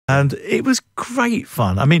And it was great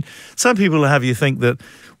fun. I mean, some people will have you think that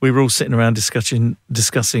we were all sitting around discussing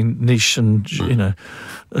Nietzsche and,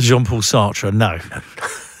 Jean-Paul Sartre. No.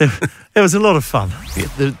 It was a lot of fun.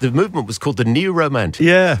 Yeah, the movement was called the New Romantic.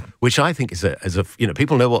 Yeah. Which I think is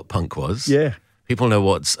people know what punk was. Yeah. People know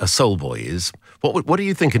what a soul boy is. What do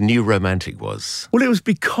you think a New Romantic was? Well, it was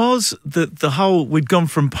because we'd gone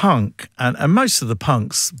from punk, and most of the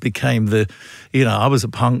punks became I was a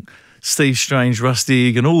punk, Steve Strange, Rusty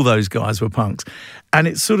Egan, all those guys were punks. And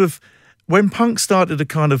it's sort of, when punk started to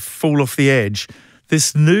kind of fall off the edge,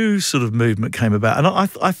 this new sort of movement came about. And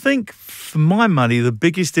I think, for my money, the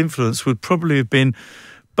biggest influence would probably have been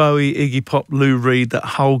Bowie, Iggy Pop, Lou Reed, that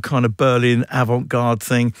whole kind of Berlin avant-garde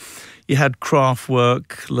thing. You had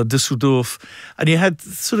Kraftwerk, La Düsseldorf, and you had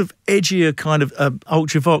sort of edgier kind of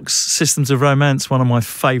Ultravox, Systems of Romance, one of my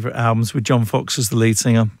favourite albums with John Foxx as the lead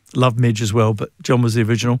singer. Love Midge as well, but John was the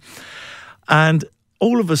original. And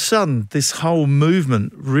all of a sudden, this whole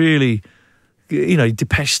movement really,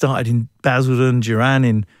 Depeche started in Basildon, Duran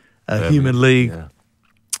in Human League. Yeah.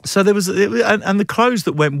 So there was, and the clothes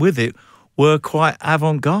that went with it were quite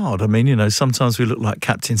avant-garde. I mean, sometimes we looked like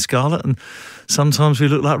Captain Scarlet and sometimes we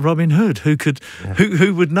looked like Robin Hood.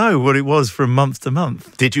 Who would know what it was from month to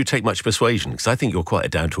month? Did you take much persuasion? Because I think you're quite a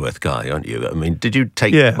down-to-earth guy, aren't you? I mean, did you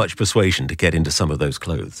take much persuasion to get into some of those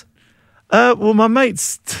clothes? Well, my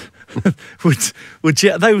mates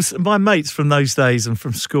my mates from those days and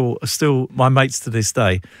from school are still my mates to this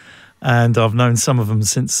day. And I've known some of them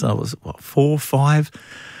since I was, 4 or 5.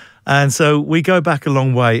 And so we go back a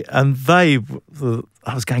long way, and I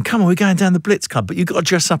was going, come on, we're going down the Blitz Club, but you've got to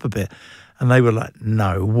dress up a bit. And they were like,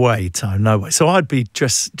 no way, Tone, no way. So I'd be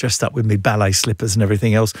dressed up with me ballet slippers and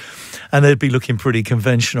everything else, and they'd be looking pretty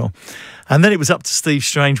conventional. And then it was up to Steve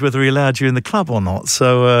Strange whether he allowed you in the club or not.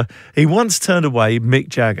 So he once turned away Mick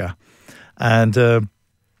Jagger, and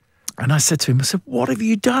I said to him, what have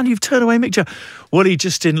you done? You've turned away Mick Jagger. Well, he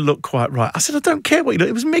just didn't look quite right. I said, I don't care what you look.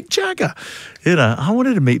 It was Mick Jagger. I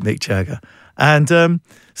wanted to meet Mick Jagger. And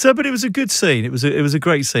but it was a good scene. It was a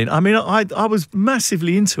great scene. I mean, I was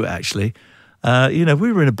massively into it, actually. We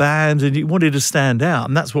were in a band and you wanted to stand out.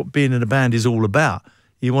 And that's what being in a band is all about.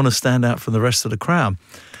 You want to stand out from the rest of the crowd.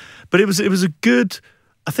 But it was a good...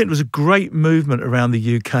 I think it was a great movement around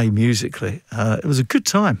the UK musically. It was a good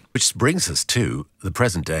time. Which brings us to the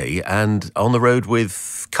present day and on the road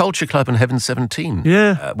with Culture Club and Heaven 17.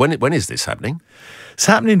 Yeah. When is this happening? It's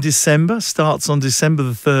happening in December. Starts on December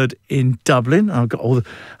the 3rd in Dublin. I've got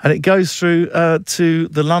and it goes through to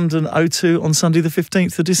the London O2 on Sunday the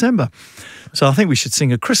 15th of December. So I think we should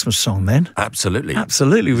sing a Christmas song then. Absolutely.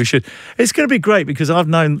 Absolutely, we should. It's going to be great because I've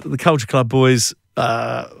known the Culture Club boys,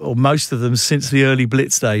 or most of them, since the early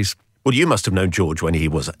Blitz days. Well, you must have known George when he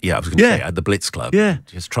was, I was going to say, at the Blitz Club. Yeah.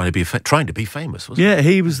 Just trying to be famous, wasn't he? Yeah,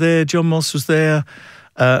 he was there. John Moss was there.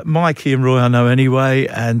 Mikey and Roy I know anyway,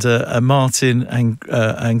 and Martin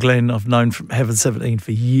and Glenn I've known from Heaven 17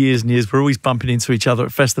 for years and years. We're always bumping into each other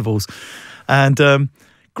at festivals. And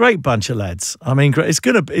great bunch of lads. I mean, it's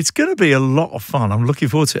gonna be a lot of fun. I'm looking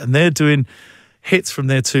forward to it. And they're doing hits from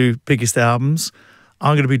their 2 biggest albums.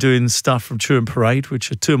 I'm going to be doing stuff from True and Parade,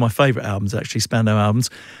 which are 2 of my favourite albums, actually, Spandau albums.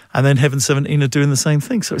 And then Heaven 17 are doing the same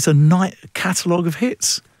thing. So it's a catalogue of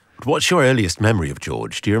hits. What's your earliest memory of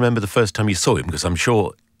George? Do you remember the first time you saw him? Because I'm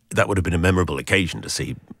sure that would have been a memorable occasion to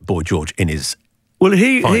see Boy George in his... Well,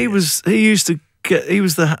 he used to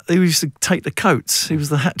take the coats. He was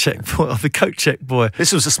the hat check boy, the coat check boy.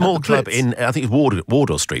 This was a small club in, I think it was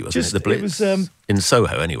Wardour Street, wasn't it? The Blitz. It was, in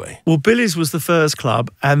Soho, anyway. Well, Billy's was the first club,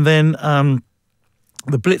 and then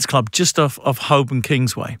the Blitz Club just off Holborn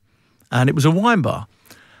Kingsway. And it was a wine bar.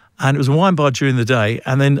 And it was a wine bar during the day.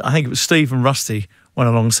 And then I think it was Steve and Rusty went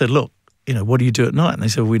along and said, look, what do you do at night? And they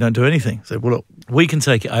said, well, we don't do anything. I said, well, look, we can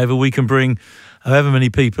take it over. We can bring however many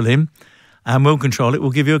people in and we'll control it. We'll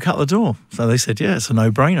give you a cut of the door. So they said, yeah, it's a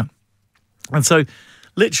no-brainer. And so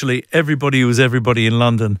literally everybody who was everybody in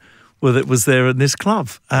London was there in this club.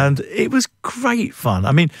 And it was great fun.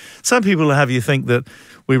 I mean, some people will have you think that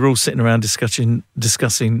we were all sitting around discussing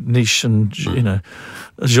Nietzsche and,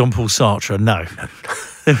 Jean-Paul Sartre. No.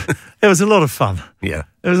 It was a lot of fun. Yeah.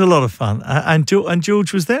 It was a lot of fun. And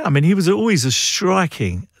George was there. I mean, he was always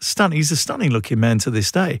he's a stunning looking man to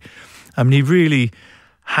this day. I mean, he really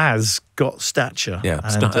has got stature. Yeah,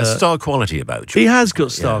 star quality about George. He has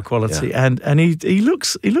got star quality. Yeah. And he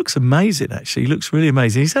looks amazing, actually. He looks really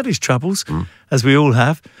amazing. He's had his troubles, as we all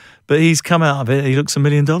have, but he's come out of it. He looks $1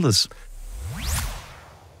 million.